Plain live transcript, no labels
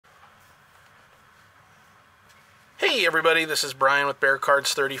Hey everybody, this is Brian with Bear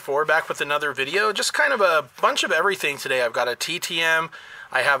Cards 34, back with another video. Just kind of a bunch of everything today. I've got a TTM,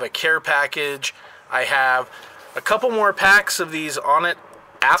 I have a care package, I have a couple more packs of these Onnit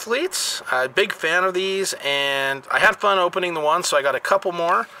athletes. Big fan of these, and I had fun opening the one, so I got a couple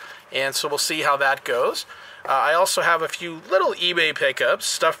more, and so we'll see how that goes. I also have a few little eBay pickups,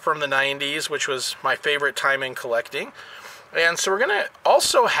 stuff from the 90s, which was my favorite time in collecting. And so we're going to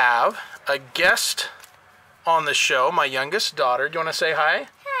also have a guest on the show, my youngest daughter. Do you want to say hi?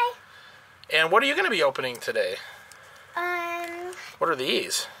 Hi. And what are you going to be opening today? What are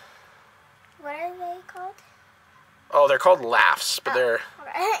these? What are they called? Oh, they're called Laughs, but they're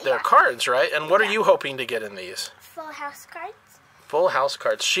yeah. cards, right? And what are you hoping to get in these? Full House cards. Full House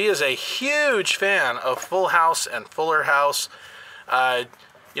cards. She is a huge fan of Full House and Fuller House.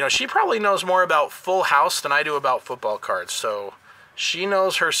 You know, she probably knows more about Full House than I do about football cards, so she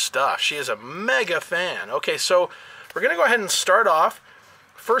knows her stuff. She is a mega fan. Okay, so we're going to go ahead and start off,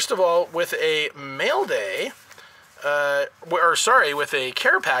 first of all, with a mail day, with a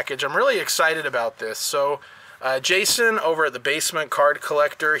care package. I'm really excited about this. So Jason over at the Basement Card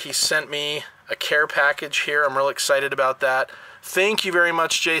Collector, he sent me a care package here. I'm really excited about that. Thank you very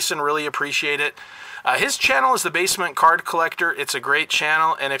much, Jason. Really appreciate it. His channel is the Basement Card Collector. It's a great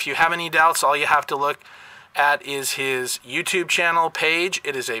channel, and if you have any doubts, all you have to look at is his YouTube channel page.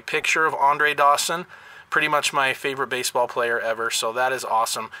 It is a picture of Andre Dawson, pretty much my favorite baseball player ever, so that is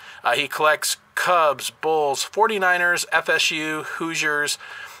awesome. He collects Cubs, Bulls, 49ers, FSU, Hoosiers.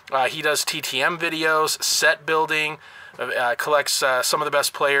 He does TTM videos, set building, collects some of the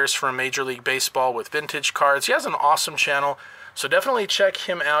best players from Major League Baseball with vintage cards. He has an awesome channel, so definitely check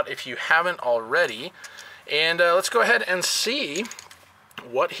him out if you haven't already. And let's go ahead and see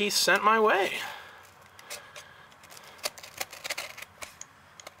what he sent my way.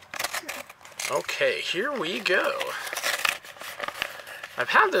 Okay, here we go. I've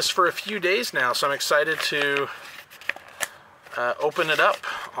had this for a few days now, so I'm excited to open it up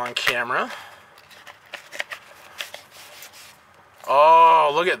on camera.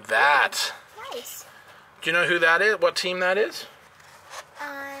 Oh, look at that. Nice. Do you know who that is? What team that is?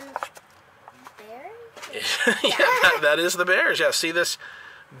 Bears? Yeah, that is the Bears. Yeah, see this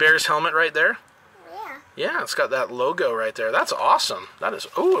Bears helmet right there? Yeah. Yeah, it's got that logo right there. That's awesome. That is...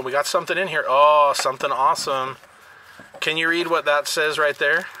 Ooh, and we got something in here. Oh, something awesome. Can you read what that says right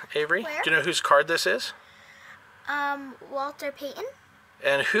there, Avery? Where? Do you know whose card this is? Walter Payton.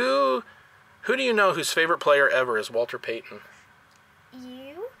 And who do you know whose favorite player ever is Walter Payton?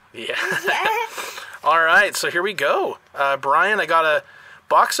 You? Yeah. Yeah. All right, so here we go. Brian, I got a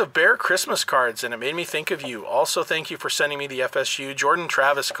box of Bear Christmas cards, and it made me think of you. Also, thank you for sending me the FSU Jordan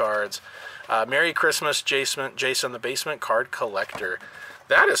Travis cards. Merry Christmas, Jason, the Basement Card Collector.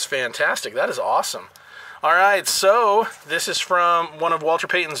 That is fantastic. That is awesome. All right, so this is from one of Walter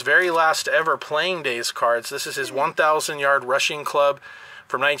Payton's very last ever playing days cards. This is his 1,000-yard rushing club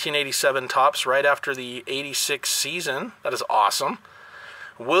from 1987 Topps, right after the 86 season. That is awesome.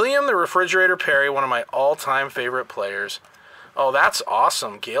 William the Refrigerator Perry, one of my all-time favorite players. Oh, that's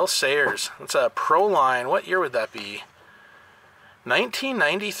awesome. Gale Sayers. That's a Pro Line. What year would that be?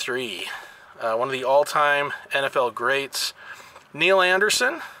 1993. One of the all-time NFL greats. Neil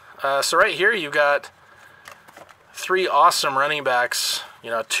Anderson. So right here you've got three awesome running backs.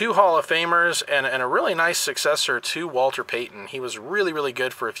 You know, two Hall of Famers and a really nice successor to Walter Payton. He was really, really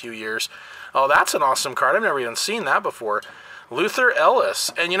good for a few years. Oh, that's an awesome card. I've never even seen that before. Luther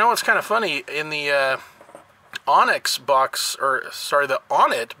Ellis. And you know what's kind of funny? In the Onnit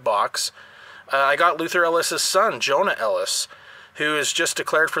box, I got Luther Ellis's son, Jonah Ellis, who is just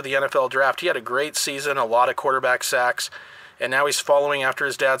declared for the NFL draft. He had a great season, a lot of quarterback sacks, and now he's following after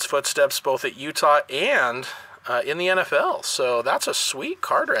his dad's footsteps both at Utah and in the NFL. So that's a sweet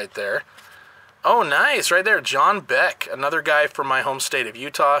card right there. Oh, nice. Right there, John Beck, another guy from my home state of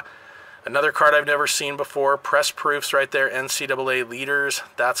Utah. Another card I've never seen before. Press proofs right there, NCAA leaders.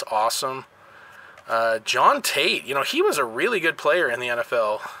 That's awesome. John Tate, you know, he was a really good player in the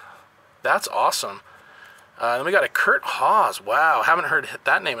NFL. That's awesome. Then we got a Kurt Hawes. Wow, haven't heard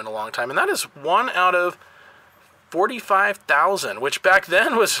that name in a long time. And that is 1 out of 45,000, which back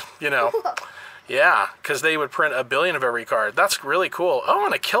then was, you know, yeah, because they would print 1 billion of every card. That's really cool. Oh,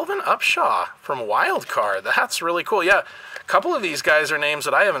 and a Kelvin Upshaw from Wild Card. That's really cool. Yeah, a couple of these guys are names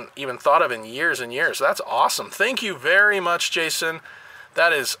that I haven't even thought of in years and years. That's awesome. Thank you very much, Jason.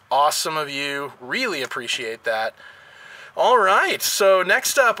 That is awesome of you. Really appreciate that. All right, so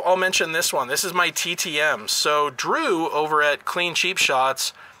next up, I'll mention this one. This is my TTM. So Drew over at Clean Cheap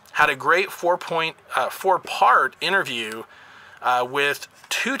Shots had a great four-part interview with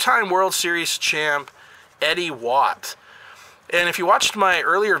two-time World Series champ Eddie Watt. And if you watched my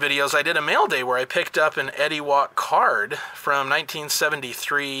earlier videos, I did a mail day where I picked up an Eddie Watt card from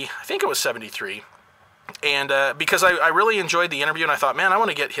 1973, I think it was 73. And because I really enjoyed the interview and I thought, man, I want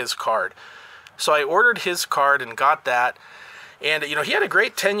to get his card. So I ordered his card and got that. And, you know, he had a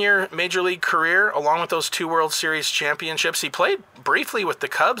great 10-year Major League career along with those 2 World Series championships. He played briefly with the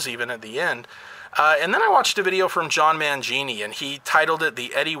Cubs even at the end. And then I watched a video from John Mangini, and he titled it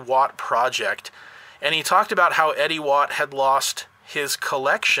The Eddie Watt Project. And he talked about how Eddie Watt had lost his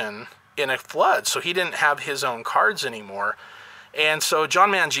collection in a flood, so he didn't have his own cards anymore. And so John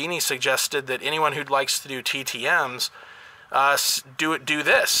Mangini suggested that anyone who likes to do TTMs do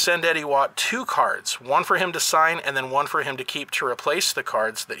this. Send Eddie Watt 2 cards, one for him to sign and then one for him to keep to replace the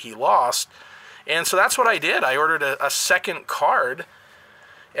cards that he lost. And so that's what I did. I ordered a second card,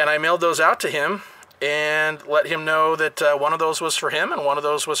 and I mailed those out to him and let him know that one of those was for him and one of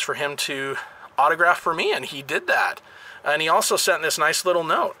those was for him to autograph for me, and he did that. And he also sent this nice little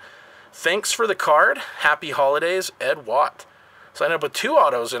note. Thanks for the card. Happy holidays, Ed Watt. So I ended up with 2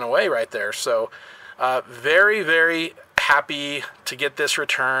 autos in a way right there. So very, very happy to get this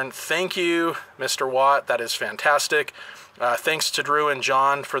return. Thank you, Mr. Watt. That is fantastic. Thanks to Drew and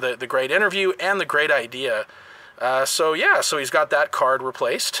John for the great interview and the great idea. So he's got that card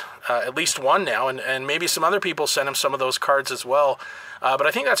replaced, at least one now, and maybe some other people sent him some of those cards as well. But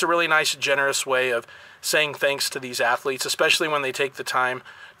I think that's a really nice, generous way of saying thanks to these athletes, especially when they take the time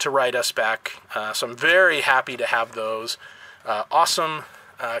to write us back. So I'm very happy to have those. Awesome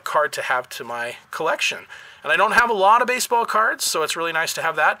card to have to my collection. And I don't have a lot of baseball cards, so it's really nice to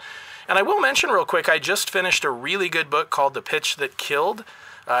have that. And I will mention real quick, I just finished a really good book called The Pitch That Killed.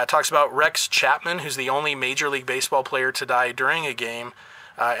 It talks about Rex Chapman, who's the only Major League Baseball player to die during a game,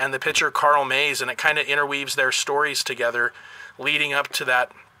 and the pitcher Carl Mays, and it kind of interweaves their stories together leading up to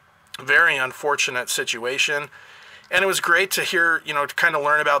that very unfortunate situation. And it was great to hear, you know, to kind of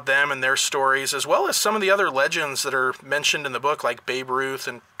learn about them and their stories, as well as some of the other legends that are mentioned in the book, like Babe Ruth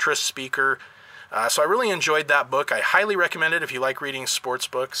and Tris Speaker. So I really enjoyed that book. I highly recommend it if you like reading sports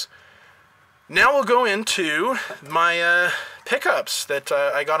books. Now we'll go into my pickups that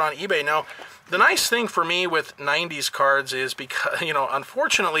I got on eBay. Now, the nice thing for me with 90s cards is because, you know,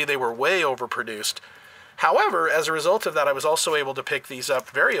 unfortunately they were way overproduced. However, as a result of that, I was also able to pick these up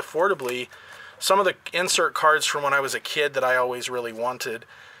very affordably. Some of the insert cards from when I was a kid that I always really wanted.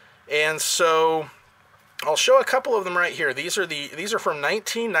 And so I'll show a couple of them right here. These are from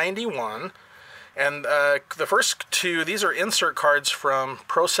 1991. And the first 2, these are insert cards from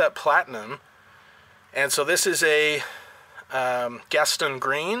Pro Set Platinum. And so this is a Gaston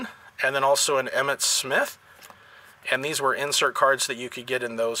Green and then also an Emmitt Smith. And these were insert cards that you could get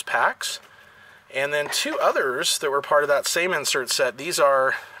in those packs. And then 2 others that were part of that same insert set. These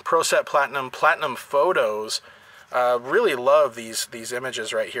are Pro Set Platinum Photos. Really love these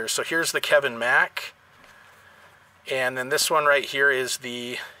images right here. So here's the Kevin Mack. And then this one right here is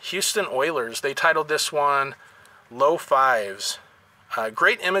the Houston Oilers. They titled this one Low Fives.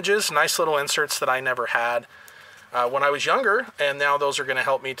 Great images, nice little inserts that I never had when I was younger, and now those are going to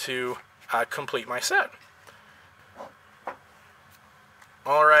help me to complete my set.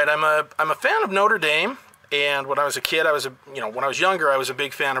 All right, I'm a fan of Notre Dame, and when I was a kid, when I was younger, I was a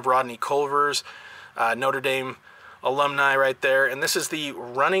big fan of Rodney Culver's, Notre Dame alumni right there. And this is the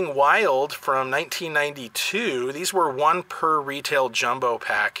Running Wild from 1992. These were 1 per retail jumbo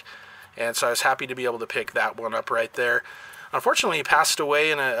pack, and so I was happy to be able to pick that one up right there. Unfortunately, he passed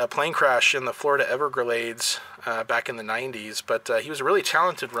away in a plane crash in the Florida Everglades back in the 90s, but he was a really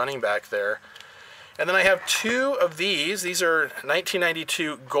talented running back there. And then I have 2 of these. These are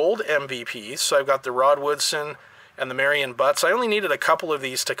 1992 Gold MVPs. So I've got the Rod Woodson and the Marion Butts. I only needed a couple of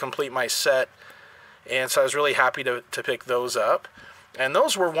these to complete my set, and so I was really happy to pick those up. And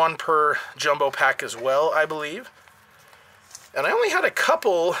those were 1 per jumbo pack as well, I believe. And I only had a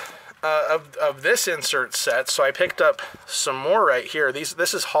couple of this insert set, so I picked up some more right here.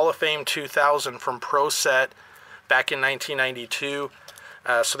 This is Hall of Fame 2000 from Pro Set back in 1992.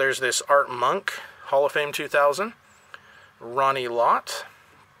 So there's this Art Monk Hall of Fame 2000, Ronnie Lott,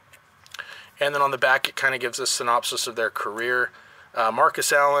 and then on the back it kind of gives a synopsis of their career.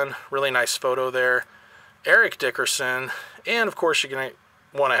 Marcus Allen, really nice photo there. Eric Dickerson, and of course you're going to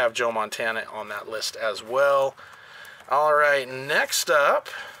want to have Joe Montana on that list as well. All right, next up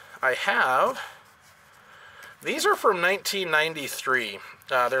I have, these are from 1993.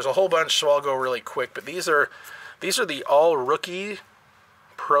 There's a whole bunch, so I'll go really quick, but these are the all-rookie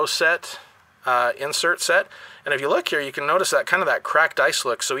Pro Set insert set. And if you look here, you can notice that kind of that cracked ice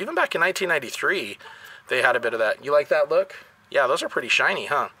look. So even back in 1993, they had a bit of that. You like that look? Yeah, those are pretty shiny,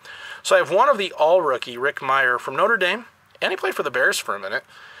 huh? So I have one of the all-rookie, Rick Meyer from Notre Dame, and he played for the Bears for a minute.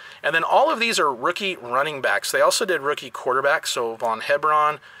 And then all of these are rookie running backs. They also did rookie quarterbacks, so Von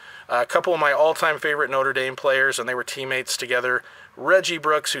Hebron, a couple of my all-time favorite Notre Dame players, and they were teammates together. Reggie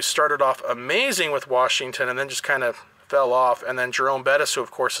Brooks, who started off amazing with Washington and then just kind of fell off. And then Jerome Bettis, who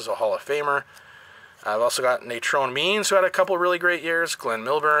of course is a Hall of Famer. I've also got Natrone Means, who had a couple of really great years. Glenn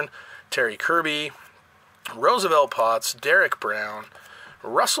Milburn, Terry Kirby, Roosevelt Potts, Derek Brown,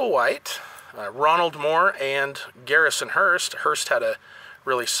 Russell White, Ronald Moore, and Garrison Hurst. Hurst had a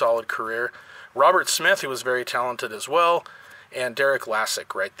really solid career. Robert Smith, who was very talented as well, and Derek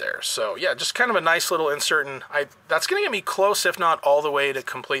Lassick right there. So yeah, just kind of a nice little insert, and that's going to get me close, if not all the way, to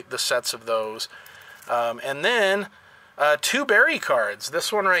complete the sets of those. And then 2 Barry cards.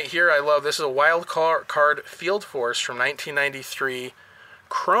 This one right here I love. This is a wild card Field Force from 1993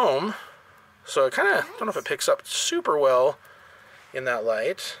 Chrome. So it kind of, I don't know if it picks up super well in that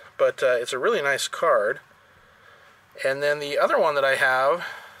light, but it's a really nice card. And then the other one that I have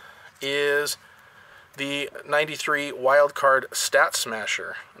is the 93 Wild Card Stat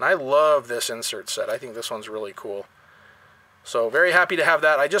Smasher. And I love this insert set. I think this one's really cool. So very happy to have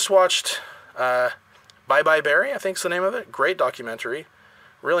that. I just watched Bye Bye Barry, I think is the name of it. Great documentary.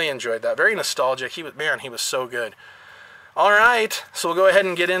 Really enjoyed that. Very nostalgic. He was so good. All right, so we'll go ahead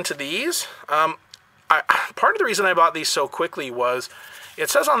and get into these. Part of the reason I bought these so quickly was it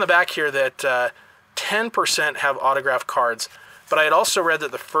says on the back here that 10% have autographed cards, but I had also read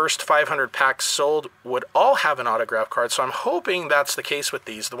that the first 500 packs sold would all have an autographed card, so I'm hoping that's the case with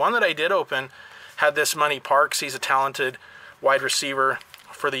these. The one that I did open had this Money Parks. He's a talented wide receiver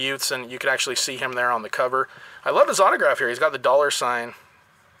for the Utes, and you can actually see him there on the cover. I love his autograph here. He's got the $sign,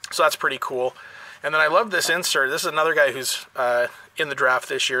 so that's pretty cool. And then I love this insert. This is another guy who's in the draft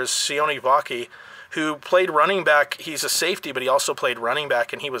this year, is Sione Vaki, who played running back. He's a safety, but he also played running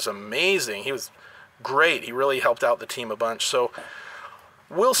back, and he was amazing. He was great. He really helped out the team a bunch. So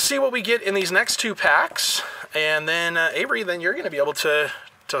we'll see what we get in these next 2 packs. And then, Avery, then you're going to be able to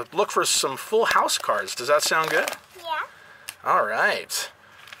look for some full house cards. Does that sound good? Yeah. All right.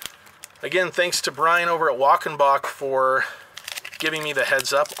 Again, thanks to Brian over at Wachenbach for giving me the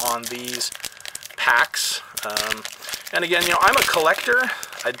heads up on these packs. And again, I'm a collector.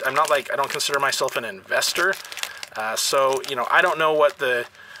 I'm not I don't consider myself an investor. So, I don't know what the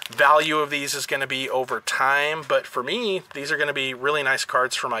value of these is going to be over time, but for me, these are going to be really nice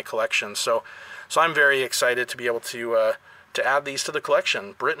cards for my collection. So I'm very excited to be able to add these to the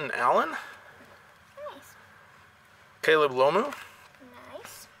collection. Britton Allen. Nice. Caleb Lomu.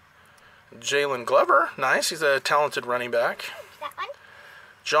 Nice. Jalen Glover. Nice. He's a talented running back. That one.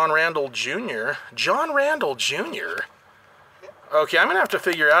 John Randall Jr. John Randall Jr. Okay, I'm going to have to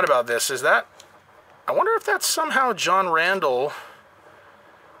figure out about this. I wonder if that's somehow John Randall,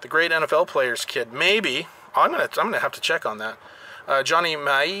 the great NFL player's kid. Maybe. I'm gonna have to check on that. Johnny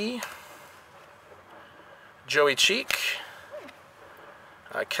Mai, Joey Cheek,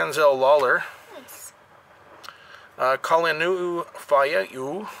 Kenzel Lawler, Nice. Kalinu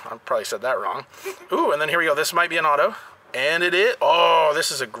Fayeu. I probably said that wrong. Ooh, and then here we go. This might be an auto. And it is. Oh,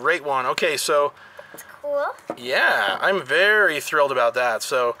 this is a great one. Okay, so That's cool. yeah, I'm very thrilled about that.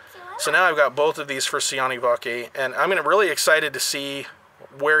 So now I've got both of these for Sione Vaki, and I'm really excited to see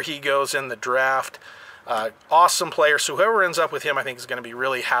where he goes in the draft. Awesome player. So whoever ends up with him, I think, is going to be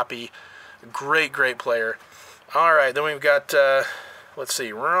really happy. Great player. All right, then we've got, let's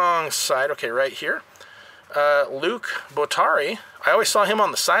see, wrong side. Okay, right here. Luke Botari. I always saw him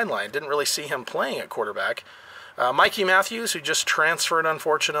on the sideline. Didn't really see him playing at quarterback. Mikey Matthews, who just transferred,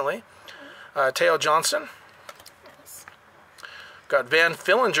 unfortunately. Teo Johnson. Nice. Got Van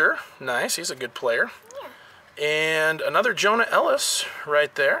Fillinger. Nice, he's a good player. Yeah. And another Jonah Ellis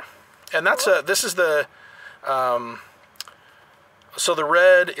right there. And that's this is the, so the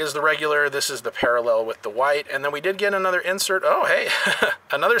red is the regular, this is the parallel with the white. And then we did get another insert. Oh, hey,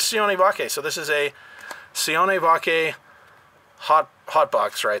 another Sione Vaki. So this is a Sione Vaki hot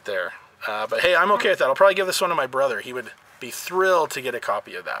box right there. But hey, I'm okay with that. I'll probably give this one to my brother. He would be thrilled to get a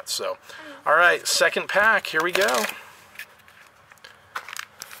copy of that. So, all right, second pack. Here we go.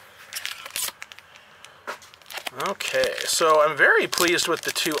 Okay, so I'm very pleased with the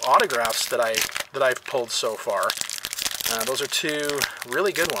 2 autographs that I've pulled so far. Those are 2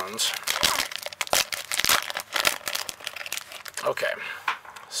 really good ones. Okay,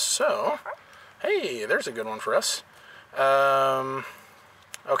 so hey, there's a good one for us.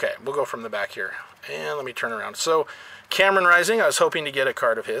 Okay, we'll go from the back here. And let me turn around. So, Cameron Rising, I was hoping to get a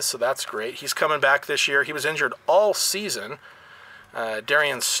card of his, so that's great. He's coming back this year. He was injured all season.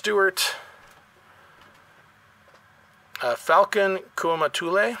 Darian Stewart. Falcon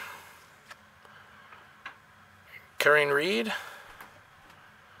Kuamatule. Karine Reed,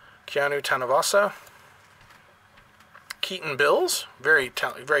 Keanu Tanavasa, Keaton Bills, very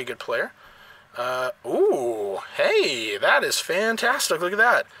good player. Ooh, hey, that is fantastic. Look at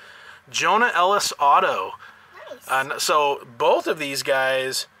that. Jonah Ellis auto. Nice. So both of these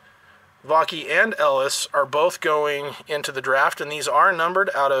guys, Vaki and Ellis, are both going into the draft, and these are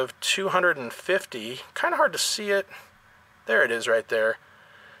numbered out of 250. Kind of hard to see it. There it is right there.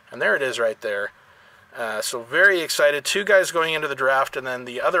 And there it is right there. So very excited. Two guys going into the draft, and then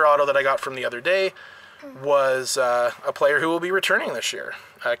the other auto that I got from the other day was a player who will be returning this year.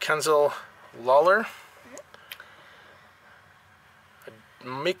 Kenzel Lawler.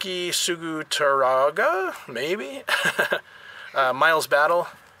 Miki Sugutaraga, maybe. Miles Battle.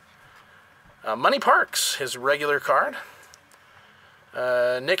 Money Parks, his regular card.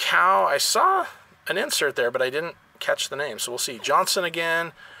 Nick Howe, I saw an insert there, but I didn't catch the name, so we'll see. Johnson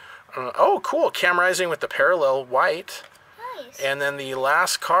again. Oh, cool. Cam Rising with the parallel white. Nice. And then the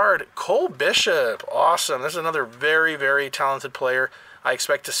last card, Cole Bishop. Awesome. This is another very, very talented player. I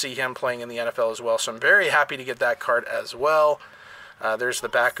expect to see him playing in the NFL as well, so I'm very happy to get that card as well. There's the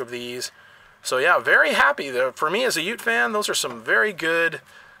back of these. So, yeah, very happy. For me as a Ute fan, those are some very good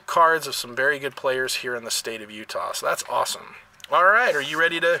cards of some very good players here in the state of Utah. So that's awesome. All right, are you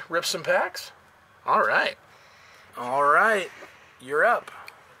ready to rip some packs? All right. All right, you're up.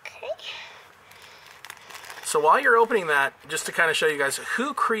 Okay. So while you're opening that, just to kind of show you guys,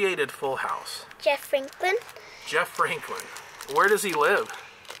 who created Full House? Jeff Franklin, Jeff Franklin. Where does he live?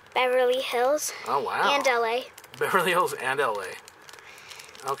 Beverly Hills, Oh, wow. and LA. Beverly Hills and LA.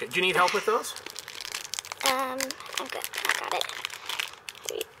 Okay, do you need help with those? I'm good. I got it.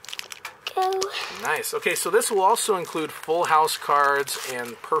 Here we go. Nice. Okay, so this will also include Full House cards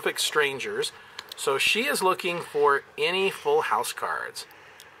and Perfect Strangers. So she is looking for any Full House cards.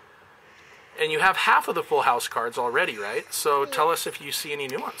 And you have half of the Full House cards already, right? So tell us if you see any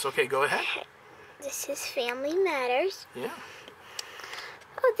new ones. Okay, go ahead. This is Family Matters. Yeah.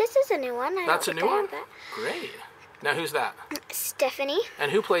 Oh, this is a new one. I That's a don't new think one? I have Great. Now who's that? that. Stephanie,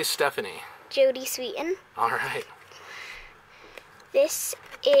 And who plays Stephanie? Jodie Sweetin. All right. This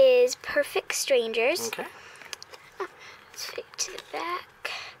is Perfect Strangers. Okay. Let's flip to the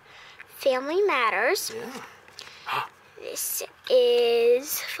back. Family Matters. Yeah. This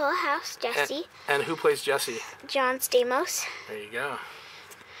is Full House Jesse. And who plays Jesse? John Stamos. There you go.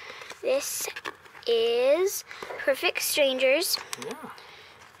 This is Perfect Strangers. Yeah.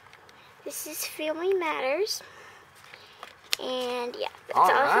 This is Family Matters. And yeah, that's All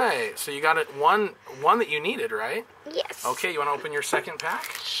right. So you got it one that you needed, right? Yes. Okay, you want to open your second pack?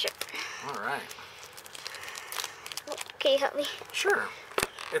 Sure. All right. Okay, help me. Sure.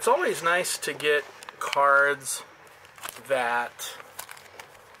 It's always nice to get cards that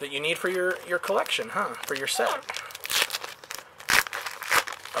you need for your collection, huh? For your set.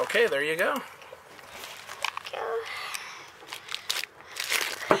 Okay, there you go. Go.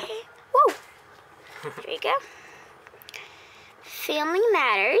 Okay. Whoa. There you go. Family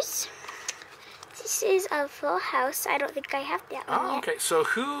Matters. This is a Full House. I don't think I have that one Oh, yet. okay. So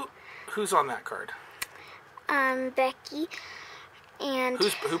who's on that card? Becky and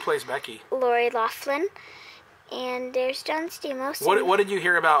Who plays Becky? Lori Laughlin. And there's John Stamos. What did you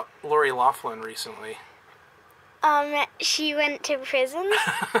hear about Lori Laughlin recently? She went to prison.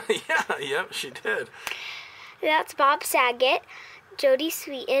 Yeah, yep, she did. That's Bob Saget, Jodie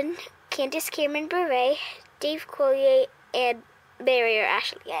Sweetin, Candace Cameron Bure, Dave Collier, and Barry or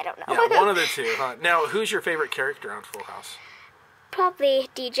Ashley. I don't know. Yeah, one of the two. Huh? Now, who's your favorite character on Full House? Probably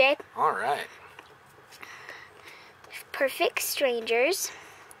DJ. All right. Perfect Strangers.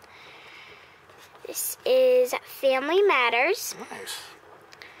 This is Family Matters. Nice.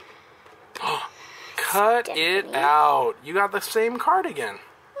 Cut it Stephanie. out. You got the same card again.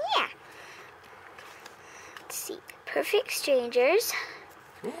 Yeah. Let's see. Perfect Strangers.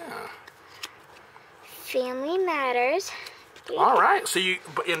 Yeah. Family Matters. All right. So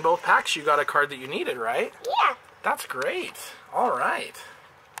in both packs, you got a card that you needed, right? Yeah. That's great. All right.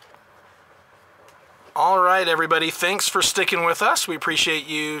 All right, everybody. Thanks for sticking with us. We appreciate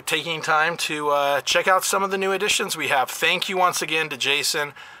you taking time to check out some of the new additions we have. Thank you once again to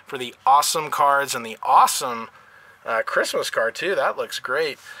Jason for the awesome cards and the awesome Christmas card, too. That looks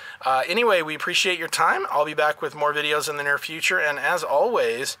great. Anyway, we appreciate your time. I'll be back with more videos in the near future. And as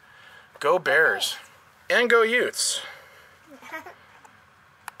always, go Bears and go Utes.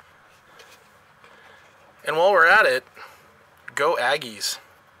 And while we're at it, go Aggies.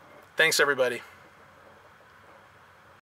 Thanks, everybody.